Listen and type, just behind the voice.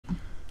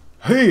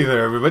Hey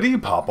there everybody,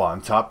 Pop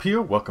on Top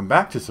here. Welcome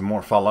back to some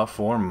more Fallout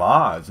 4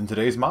 mods. In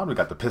today's mod, we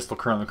got the pistol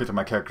currently equipped in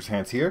my character's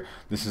hands here.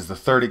 This is the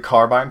 30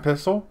 Carbine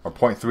pistol, or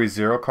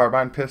 .30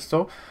 Carbine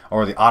pistol,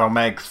 or the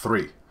Automag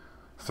 3.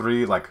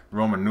 3, like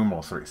Roman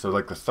numeral 3. So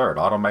like the third,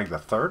 Automag the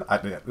third?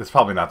 That's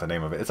probably not the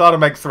name of it. It's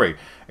Automag 3.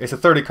 It's a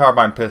 30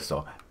 Carbine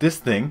pistol. This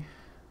thing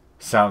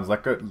sounds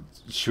like it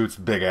shoots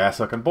big ass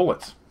looking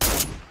bullets.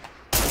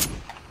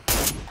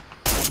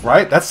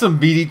 Right? That's some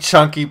meaty,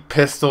 chunky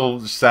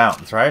pistol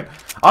sounds, right?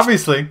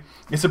 Obviously,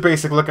 it's a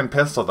basic looking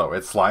pistol though.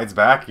 It slides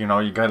back, you know,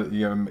 you got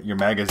your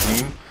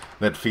magazine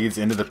that feeds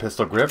into the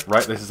pistol grip,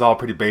 right? This is all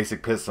pretty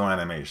basic pistol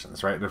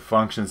animations, right? It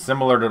functions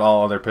similar to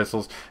all other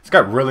pistols. It's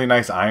got really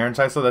nice iron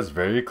sights, so that's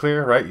very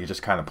clear, right? You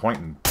just kind of point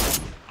and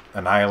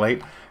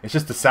annihilate. It's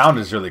just the sound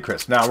is really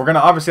crisp. Now, we're going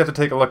to obviously have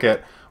to take a look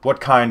at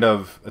what kind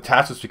of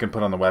attachments we can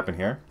put on the weapon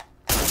here.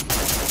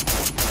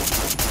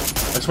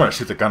 I just want to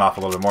shoot the gun off a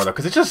little bit more though,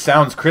 because it just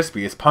sounds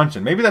crispy. It's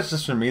punching. Maybe that's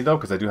just for me though,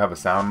 because I do have a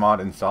sound mod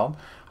installed.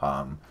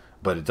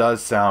 But it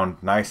does sound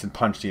nice and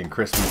punchy and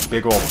crispy.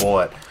 Big old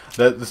bullet.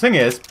 The thing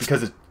is,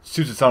 because it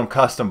shoots its own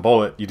custom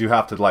bullet, you do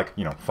have to, like,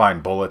 you know,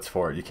 find bullets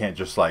for it. You can't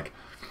just like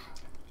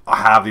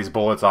have these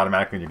bullets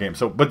automatically in your game.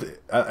 So, but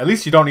at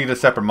least you don't need a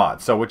separate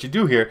mod. So what you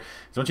do here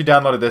is once you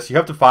downloaded this, you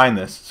have to find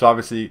this. So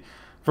obviously,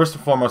 first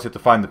and foremost, you have to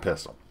find the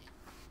pistol.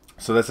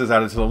 So this is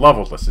added to the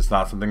levels list. It's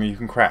not something that you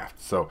can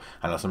craft. So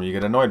I know some of you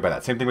get annoyed by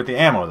that. Same thing with the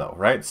ammo though,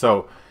 right?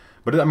 So,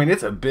 but I mean,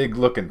 it's a big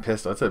looking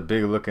pistol. It's a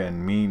big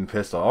looking mean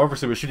pistol.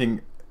 Obviously, we're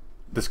shooting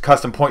this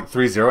custom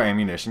 .30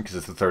 ammunition because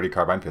it's a 30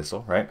 carbine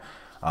pistol, right?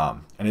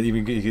 And it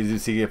even you can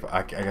see, if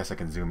I guess I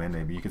can zoom in,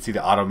 maybe you can see the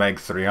Automag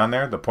 3 on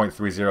there, the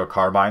 .30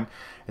 carbine.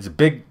 It's a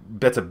big,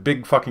 that's a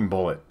big fucking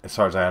bullet as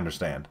far as I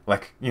understand.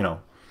 Like, you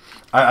know,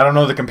 I don't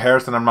know the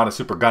comparison. I'm not a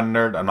super gun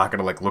nerd. I'm not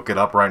gonna like look it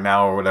up right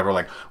now or whatever.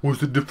 Like,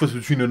 what's the difference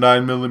between a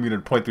 9mm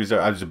and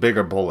 .30? It's a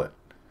bigger bullet.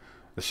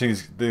 The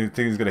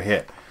thing's gonna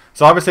hit.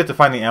 So obviously, you have to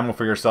find the ammo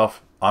for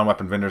yourself on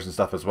weapon vendors and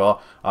stuff as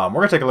well. We're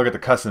gonna take a look at the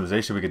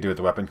customization we could do with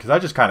the weapon because I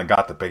just kind of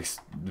got the base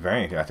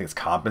variant here. I think it's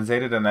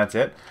compensated and that's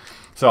it.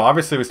 So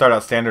obviously, we start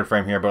out standard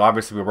frame here, but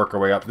obviously we work our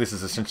way up. This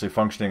is essentially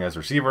functioning as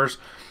receivers.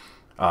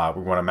 We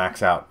want to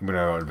max out. We're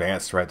going to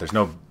advanced, right? There's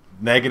no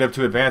negative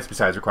to advanced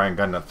besides requiring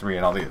gun nut 3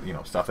 and all the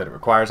stuff that it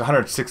requires.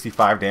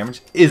 165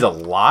 damage is a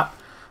lot.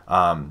 We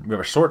have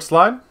a short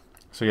slide,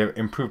 so you have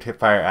improved hip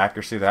fire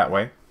accuracy that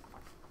way.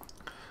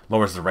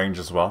 Lowers the range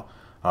as well,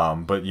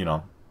 but you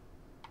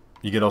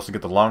also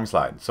get the long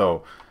slide,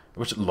 so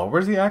which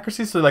lowers the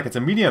accuracy. So like it's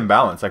a medium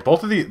balance. Like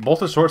both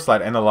the short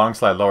slide and the long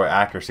slide lower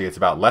accuracy. It's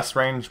about less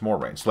range, more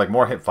range. So like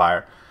more hip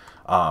fire.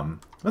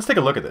 Let's take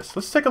a look at this.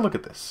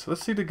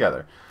 Let's see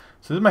together.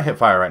 So this is my hip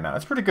fire right now.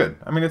 It's pretty good.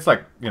 I mean, it's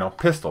like,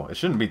 pistol. It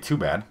shouldn't be too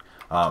bad.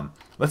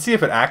 Let's see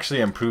if it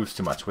actually improves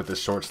too much with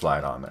this short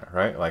slide on there,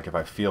 right? Like if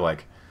I feel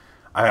like,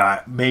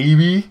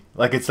 maybe,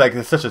 like it's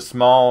such a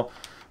small,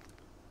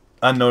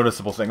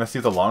 unnoticeable thing. Let's see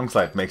if the long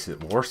slide makes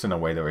it worse in a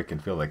way that we can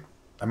feel like,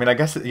 I mean, I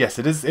guess, yes,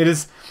 it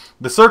is,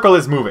 the circle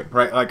is moving,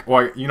 right? Like,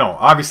 well,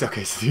 obviously,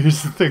 okay, so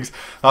here's the things.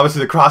 Obviously,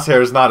 the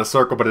crosshair is not a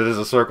circle, but it is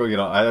a circle.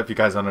 If you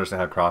guys don't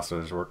understand how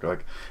crosshairs work,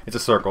 like, it's a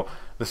circle.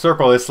 The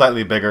circle is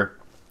slightly bigger.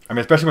 I mean,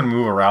 especially when we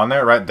move around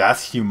there, right?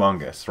 That's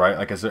humongous, right?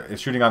 Like, it's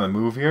shooting on the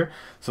move here.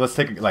 So let's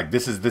take, like,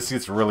 this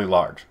gets really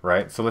large,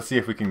 right? So let's see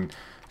if we can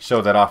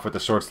show that off with the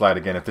short slide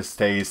again, if this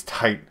stays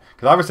tight.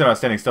 Because obviously, when I'm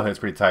standing still, it's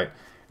pretty tight.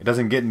 It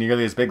doesn't get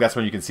nearly as big. That's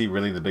when you can see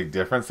really the big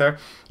difference there.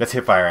 That's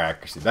hip fire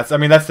accuracy. That's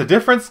the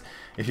difference.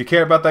 If you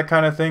care about that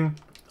kind of thing,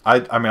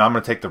 I'm going to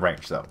take the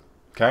range, though.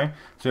 Okay?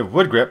 So you have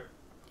wood grip,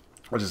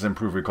 which is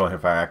improved recoil and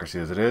hip fire accuracy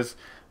as it is.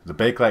 The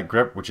bakelite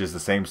grip, which is the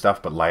same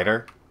stuff but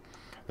lighter.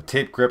 The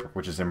tape grip,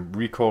 which is in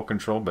recoil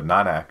control but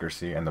not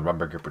accuracy, and the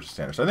rubber grip, which is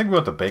standard. So I think we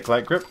want the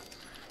bakelite grip,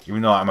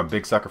 even though I'm a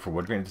big sucker for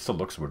wood grain. It still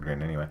looks wood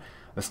grain anyway.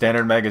 The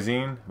standard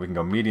magazine, we can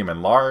go medium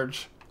and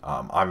large.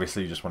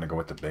 Obviously, you just want to go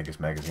with the biggest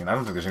magazine. I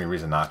don't think there's any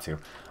reason not to.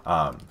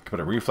 Put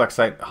a reflex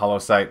sight, hollow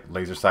sight,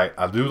 laser sight.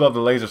 I do love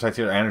the laser sights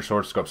here and a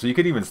short scope, so you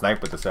could even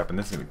snipe with this weapon.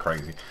 This is gonna be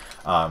crazy.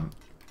 The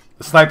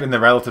snipe in the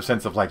relative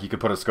sense of like you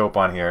could put a scope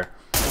on here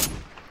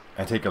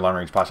and take your long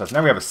range pot shots.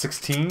 Now we have a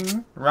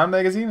 16 round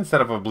magazine instead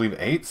of I believe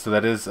 8, so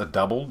that is a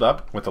doubled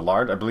up with the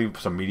large. I believe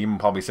some medium will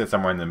probably sit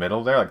somewhere in the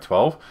middle there, like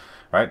 12,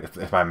 right?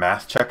 If my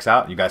math checks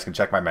out, you guys can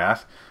check my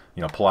math.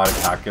 Pull out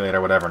a calculator,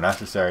 whatever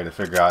necessary to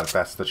figure out if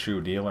that's the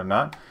true deal or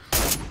not.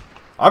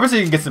 Obviously,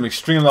 you can get some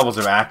extreme levels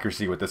of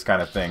accuracy with this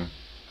kind of thing,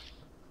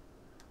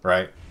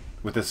 right?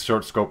 With this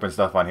short scope and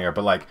stuff on here.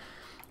 But, like,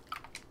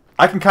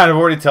 I can kind of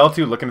already tell,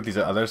 too, looking at these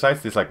other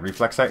sites, this, like,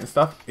 reflex sight and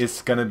stuff,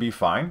 it's going to be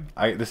fine.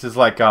 This is,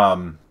 like,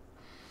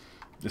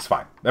 it's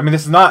fine. I mean,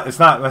 it's not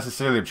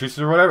necessarily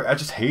obtrusive or whatever. I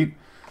just hate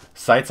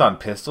sights on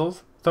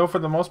pistols, though, for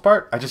the most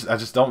part. I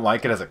just don't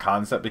like it as a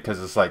concept because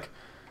it's, like,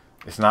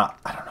 it's not,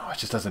 I don't know, it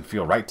just doesn't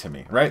feel right to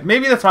me, right?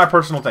 Maybe that's my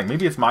personal thing.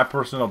 Maybe it's my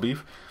personal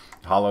beef.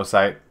 Hollow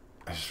sight,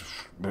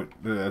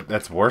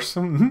 that's worse.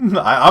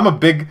 I'm a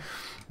big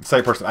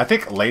sight person. I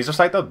think laser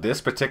sight though,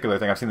 this particular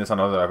thing, I've seen this on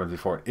other weapons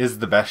before, is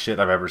the best shit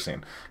I've ever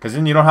seen. Because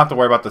then you don't have to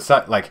worry about the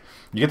sight. Like,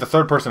 you get the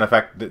third person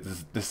effect,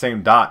 the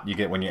same dot you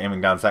get when you're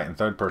aiming down sight in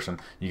third person.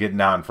 You get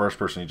now in first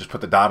person. You just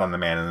put the dot on the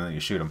man and then you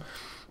shoot him.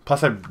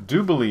 Plus, I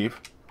do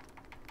believe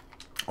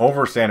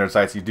over standard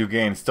sights, you do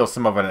gain still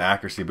some of an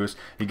accuracy boost.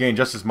 You gain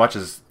just as much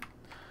as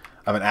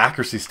of an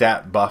accuracy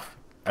stat buff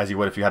as you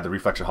would if you had the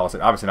reflection hollow sight.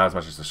 Obviously not as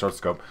much as the short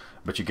scope,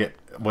 but you get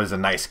what is a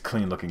nice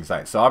clean looking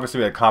sight. So obviously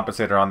we had a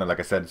compensator on there, like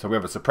I said. So we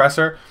have a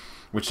suppressor,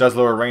 which does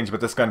lower range,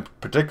 but this gun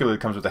particularly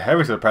comes with a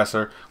heavy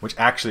suppressor, which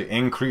actually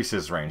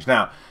increases range.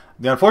 Now,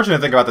 the unfortunate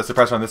thing about the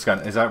suppressor on this gun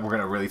is that we're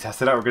going to really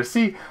test it out. We're going to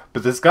see,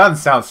 but this gun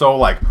sounds so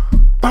like,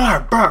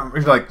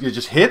 like it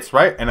just hits,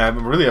 right? And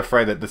I'm really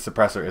afraid that this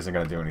suppressor isn't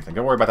going to do anything.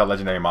 Don't worry about that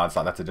legendary mod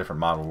slot. That's a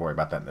different mod. We'll worry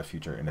about that in the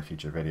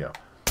future video.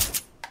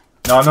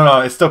 No,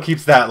 it still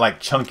keeps that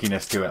like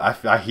chunkiness to it.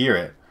 I hear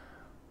it.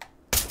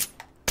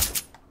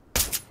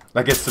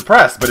 Like it's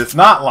suppressed, but it's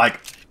not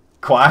like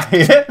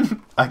quiet.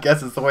 I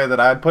guess is the way that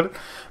I'd put it.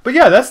 But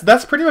yeah,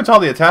 that's pretty much all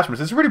the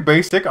attachments. It's pretty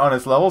basic on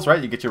its levels,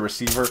 right? You get your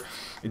receiver.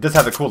 It does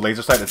have the cool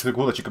laser sight. It's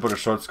cool that you can put a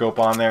short scope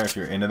on there if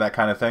you're into that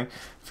kind of thing.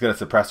 It's got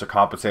a suppressor,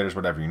 compensators,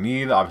 whatever you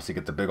need. Obviously,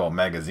 get the big old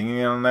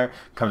magazine on there.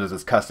 Comes with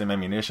this custom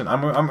ammunition.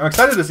 I'm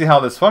excited to see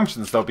how this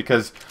functions though,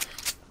 because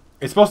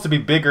it's supposed to be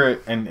bigger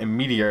and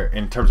meatier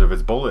in terms of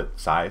its bullet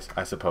size,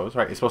 I suppose,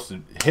 right? It's supposed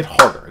to hit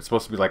harder. It's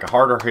supposed to be like a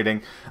harder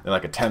hitting than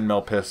like a 10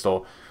 mil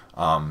pistol.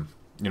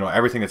 You know,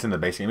 everything that's in the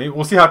base game. I mean,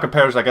 we'll see how it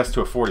compares, I guess,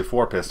 to a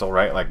 44 pistol,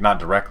 right? Like, not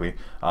directly,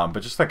 but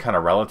just like kind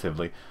of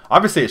relatively.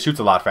 Obviously, it shoots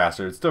a lot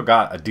faster. It's still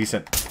got a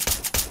decent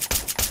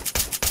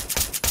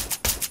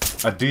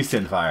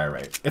fire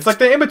rate. It's like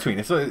the in-between.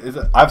 It's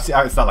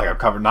not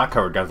like I've not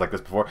covered guns like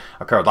this before.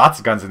 I've covered lots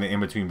of guns in the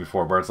in-between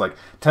before, where it's like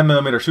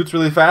 10mm shoots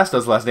really fast,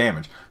 does less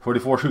damage.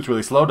 44 shoots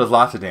really slow, does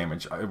lots of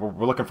damage. What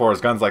we're looking for is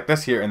guns like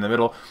this here in the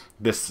middle.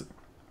 This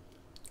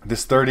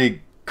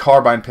 30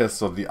 carbine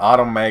pistol, the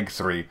Automag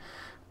 3.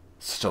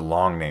 Such a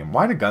long name.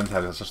 Why do guns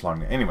have such a long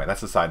name? Anyway,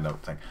 that's a side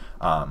note thing.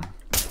 I'm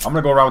going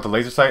to go around with the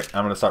laser sight.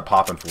 I'm going to start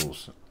popping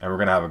fools. And we're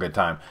going to have a good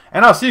time.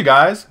 And I'll see you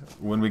guys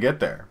when we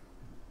get there.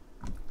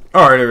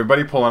 Alright,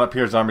 everybody. Pulling up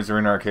here. Zombies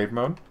Arena Arcade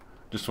mode.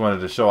 Just wanted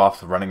to show off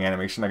the running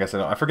animation. I guess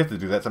I forget to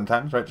do that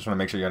sometimes, right? Just want to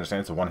make sure you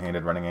understand it's a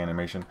one-handed running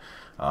animation.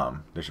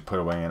 They should put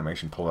away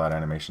animation, pull out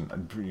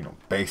animation. You know,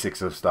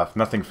 basics of stuff.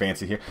 Nothing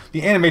fancy here.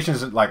 The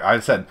animations, like I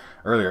said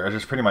earlier, are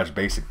just pretty much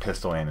basic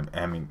pistol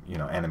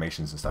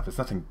animations and stuff. It's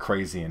nothing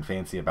crazy and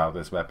fancy about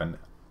this weapon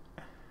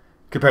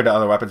compared to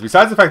other weapons.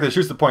 Besides the fact that it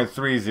shoots the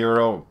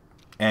 .30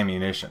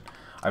 ammunition.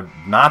 I've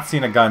not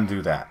seen a gun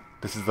do that.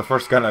 This is the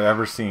first gun I've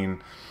ever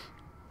seen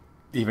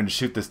even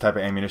shoot this type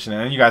of ammunition.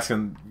 And you guys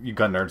can, you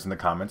gun nerds in the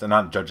comments, I'm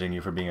not judging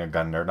you for being a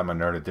gun nerd, I'm a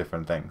nerd at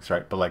different things,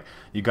 right? But like,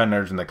 you gun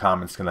nerds in the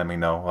comments can let me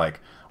know like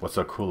what's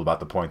so cool about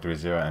the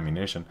 .30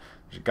 ammunition.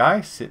 There's a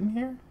guy sitting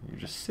here, you're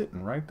just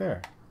sitting right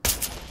there.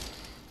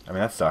 I mean,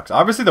 that sucks.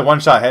 Obviously the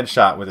one-shot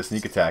headshot with a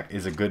sneak attack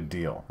is a good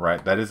deal,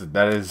 right? That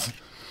is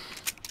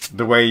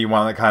the way you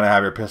want to kind of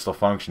have your pistol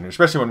function,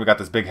 especially when we got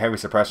this big heavy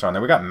suppressor on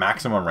there. We got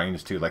maximum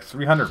range too, like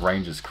 300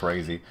 range is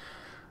crazy.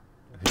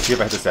 See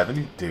if I hit the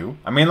 70? Do.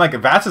 I mean, like,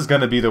 VATS is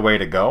going to be the way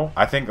to go.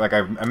 I think, like,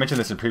 I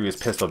mentioned this in previous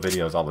pistol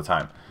videos all the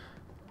time.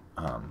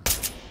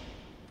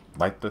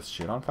 Light this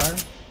shit on fire?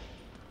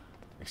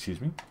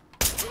 Excuse me?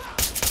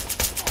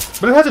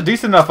 But it has a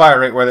decent enough fire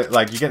rate where,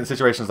 like, you get in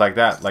situations like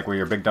that, like where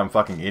you're a big dumb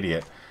fucking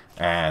idiot,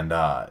 and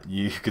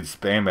you could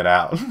spam it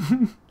out.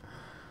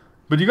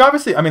 But you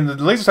obviously, I mean, the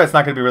laser sight's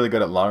not going to be really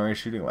good at long range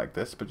shooting like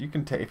this, but you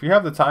can take, if you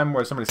have the time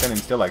where somebody's standing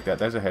still like that,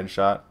 there's a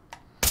headshot.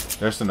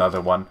 There's another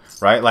one,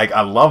 right? Like,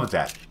 I love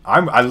that.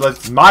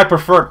 It's my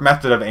preferred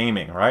method of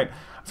aiming, right?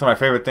 Some of my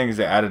favorite things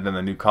they added in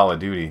the new Call of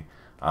Duty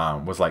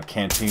was like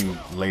canteen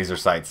laser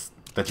sights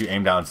that you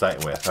aim down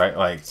sight with, right?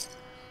 Like,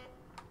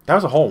 that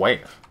was a whole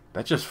wave.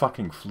 That just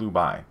fucking flew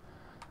by.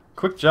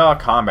 Quick Jaw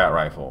Combat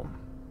Rifle.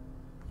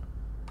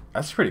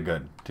 That's pretty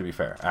good, to be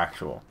fair.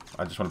 Actual.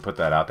 I just want to put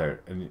that out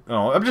there. And, you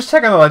know, I'm just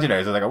checking the legendaries. I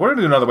was like, we're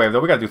gonna do another wave though.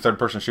 We gotta do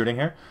third-person shooting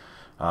here.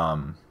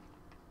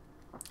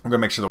 I'm going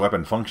to make sure the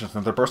weapon functions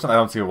in third person. I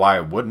don't see why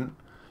it wouldn't.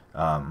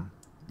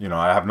 You know,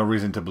 I have no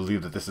reason to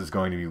believe that this is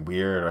going to be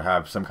weird or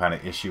have some kind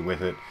of issue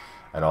with it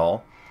at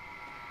all.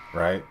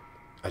 Right?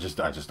 I just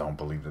don't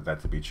believe that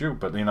to be true.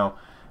 But, you know,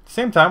 at the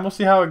same time, we'll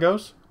see how it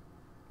goes.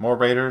 More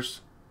Raiders.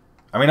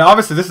 I mean,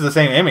 obviously, this is the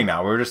same aiming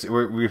now.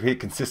 We've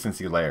hit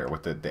consistency layer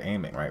with the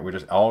aiming, right? We're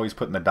just always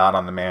putting the dot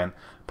on the man.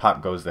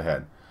 Pop goes the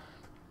head.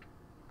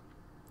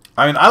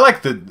 I mean, I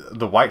like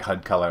the white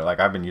HUD color. Like,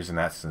 I've been using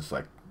that since,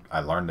 like, I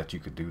learned that you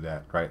could do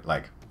that, right?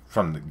 Like,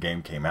 from the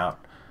game came out.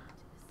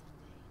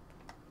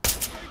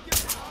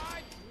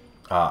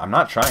 I'm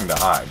not trying to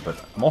hide,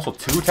 but I'm also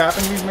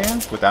two-tapping these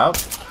mans without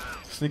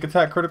sneak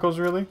attack criticals,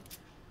 really.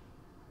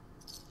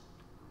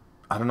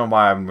 I don't know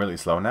why I'm really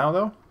slow now,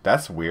 though.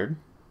 That's weird.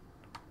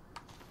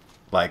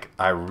 Like,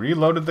 I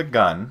reloaded the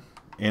gun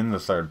in the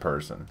third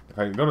person. If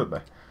I go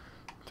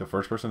to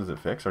first person, does it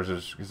fix? Or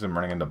is it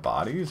running into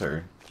bodies?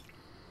 Or...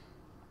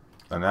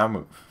 And now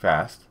move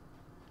fast.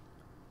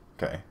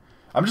 Okay.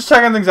 I'm just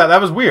checking things out.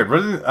 That was weird.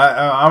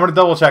 I'm going to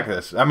double check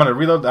this. I'm going to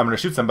reload. I'm going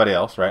to shoot somebody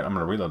else, right? I'm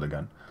going to reload the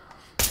gun.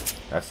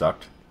 That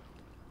sucked.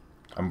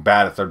 I'm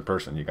bad at third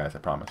person, you guys, I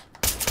promise.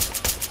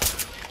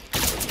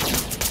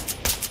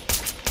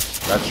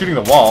 That's shooting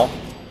the wall.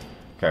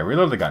 Okay,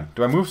 reload the gun.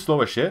 Do I move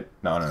slow as shit?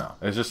 No.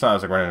 It just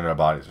sounds like running into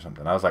bodies or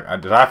something. I was like,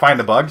 did I find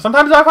a bug?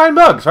 Sometimes I find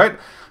bugs, right?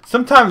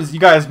 Sometimes you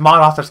guys,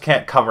 mod authors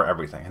can't cover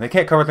everything. And they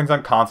can't cover things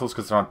on consoles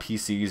because they're on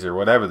PCs or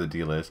whatever the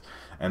deal is.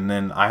 And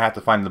then I have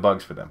to find the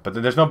bugs for them. But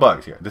there's no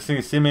bugs here. This thing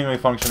is seemingly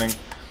functioning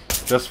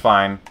just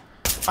fine.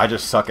 I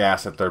just suck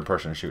ass at third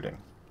person shooting.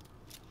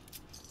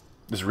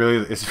 It's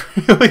really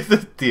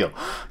the deal.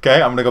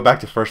 Okay, I'm going to go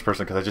back to first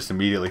person because I just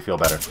immediately feel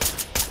better.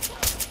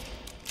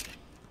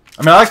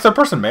 I mean, I like third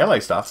person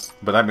melee stuff,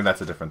 but I mean, that's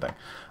a different thing.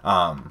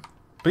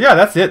 But yeah,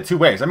 that's it, 2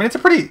 ways. I mean,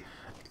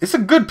 it's a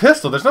good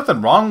pistol. There's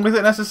nothing wrong with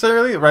it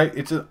necessarily, right?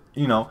 It's a,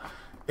 you know,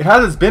 it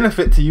has its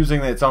benefit to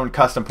using its own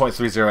custom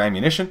 .30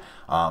 ammunition.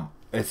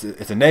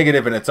 It's a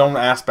negative in its own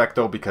aspect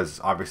though, because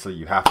obviously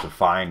you have to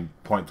find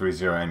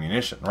 .30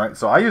 ammunition, right?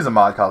 So I use a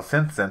mod called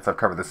Sense. I've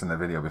covered this in the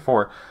video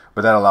before,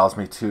 but that allows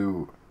me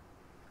to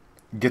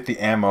get the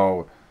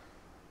ammo.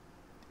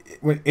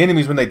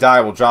 Enemies, when they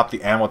die, will drop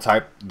the ammo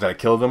type that I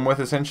killed them with,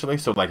 essentially.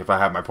 So, like, if I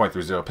have my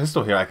 .30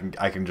 pistol here,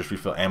 I can just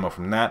refill ammo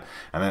from that,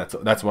 and then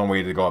that's one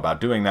way to go about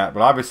doing that.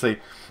 But obviously,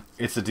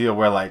 it's a deal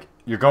where, like,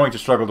 you're going to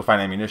struggle to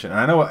find ammunition. And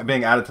I know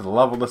being added to the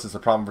level list is a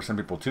problem for some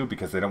people, too,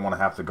 because they don't want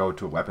to have to go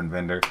to a weapon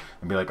vendor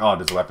and be like, oh,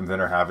 does the weapon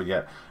vendor have it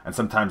yet? And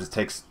sometimes it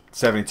takes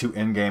 72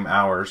 in-game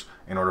hours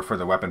in order for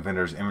the weapon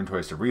vendor's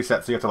inventories to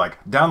reset. So you have to,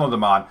 like, download the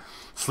mod,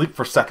 sleep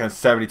for seconds,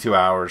 72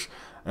 hours,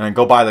 and then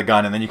go buy the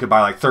gun, and then you could buy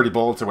like 30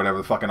 bullets or whatever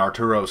the fucking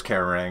Arturo's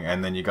carrying,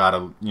 and then you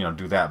gotta, you know,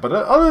 do that. But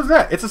other than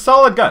that, it's a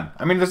solid gun.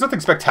 I mean, there's nothing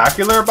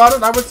spectacular about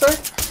it, I would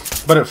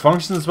say, but it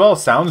functions as well. It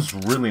sounds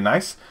really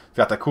nice. It's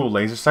got that cool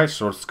laser sight,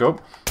 short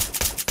scope.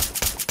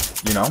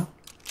 You know,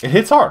 it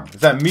hits hard.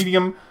 It's that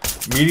medium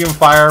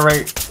fire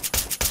rate.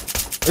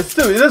 It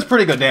does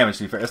pretty good damage,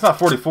 to be fair. It's not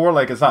 44,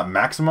 like, it's not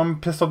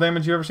maximum pistol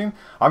damage you've ever seen.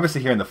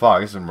 Obviously, here in the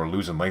fog, this is when we're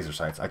losing laser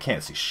sights. I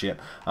can't see shit.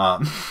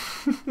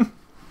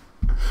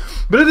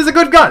 But it is a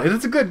good gun. It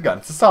is a good gun.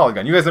 It's a solid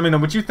gun. You guys let me know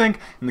what you think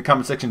in the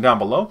comment section down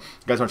below. If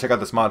you guys want to check out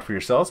this mod for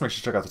yourselves, make sure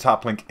to check out the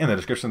top link in the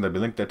description. There'll be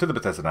a link there to the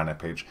Bethesda.net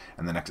page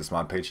and the Nexus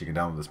mod page. You can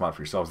download this mod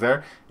for yourselves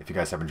there. If you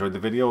guys have enjoyed the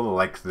video,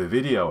 like the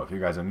video. If you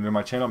guys are new to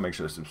my channel, make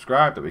sure to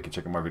subscribe. That way you can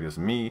check out more videos of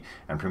me.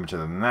 And pretty much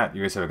other than that,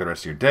 you guys have a good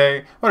rest of your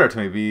day, whatever it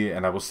may be,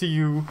 and I will see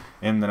you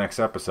in the next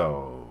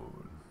episode.